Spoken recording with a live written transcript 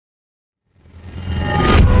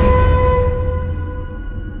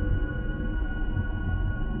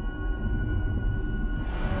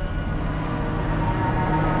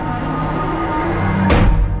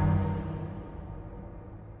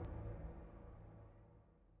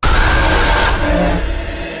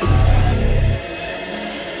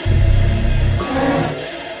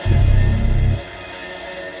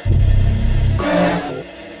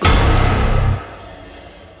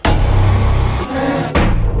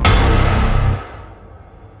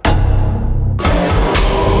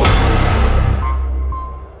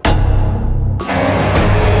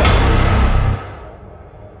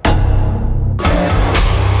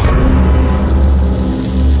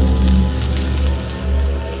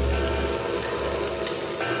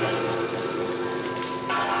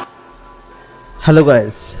Hello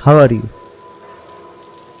guys, how are you?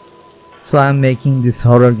 So I am making this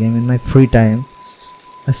horror game in my free time.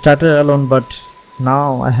 I started alone, but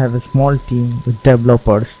now I have a small team with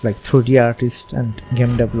developers like 3D artist and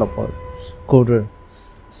game developer, coder.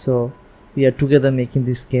 So we are together making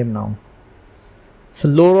this game now. So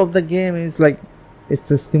lore of the game is like it's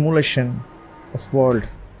a simulation of world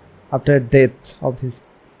after death of this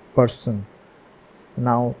person.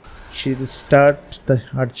 Now she will start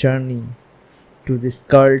her journey to this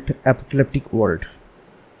cult apocalyptic world.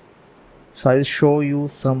 So I will show you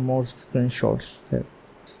some more screenshots here.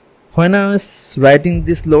 When I was writing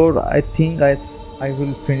this lore, I think I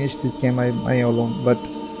will finish this game I alone, but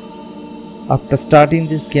after starting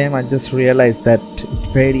this game I just realized that it's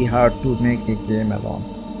very hard to make a game alone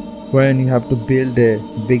when you have to build a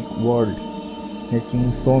big world,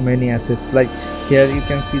 making so many assets. Like here you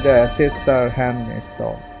can see the assets are handmade,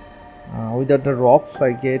 so without the rocks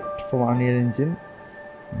I get from Unreal Engine,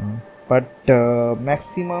 but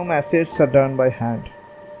maximum assets are done by hand.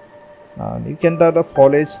 You can do the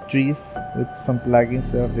foliage trees with some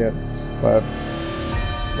plugins there, but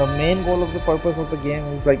the main goal of the purpose of the game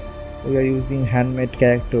is like we are using handmade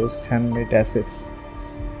characters, handmade assets.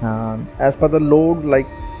 As per the lore, like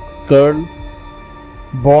girl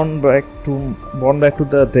born back to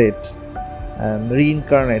the dead and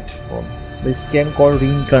reincarnate from this game called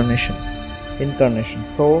Incarnation.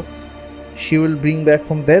 So she will bring back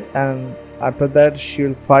from death, and after that she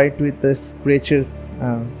will fight with these creatures,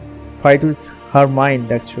 fight with her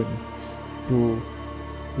mind actually to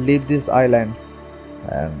leave this island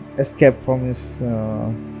and escape from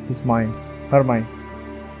her mind.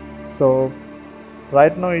 So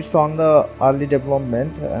right now it's on the early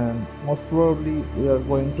development, and most probably we are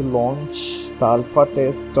going to launch the alpha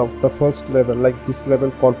test of the first level, like this level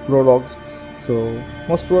called prologue. So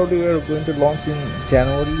most probably we are going to launch in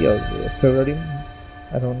January or February.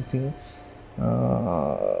 I don't think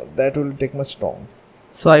that will take much time.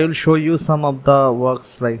 So I will show you some of the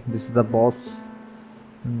works. Like this is the boss,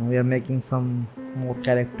 and we are making some more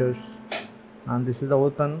characters, and this is the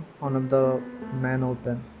weapon, one of the man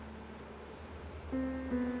weapon.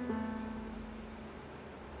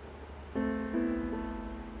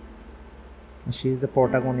 She is the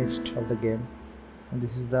protagonist of the game, and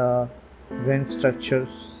this is the vent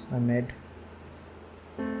structures I made.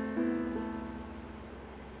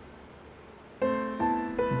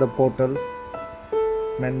 The portal,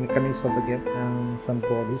 main mechanics of the game, and some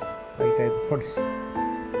bodies, like bodies.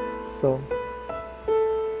 So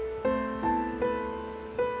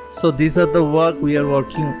these are the work we are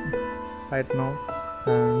working right now.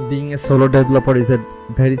 Being a solo developer is a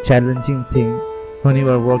very challenging thing when you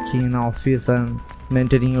are working in an office and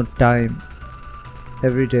maintaining your time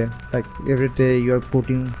every day. Like every day you are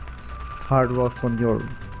putting hard work on your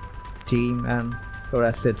team and your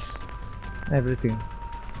assets, everything.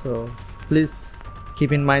 So please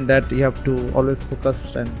keep in mind that you have to always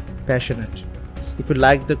focus and passionate. If you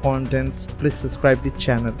like the contents, please subscribe the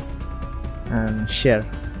channel and share.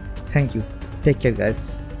 Thank you. Take care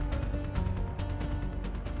guys.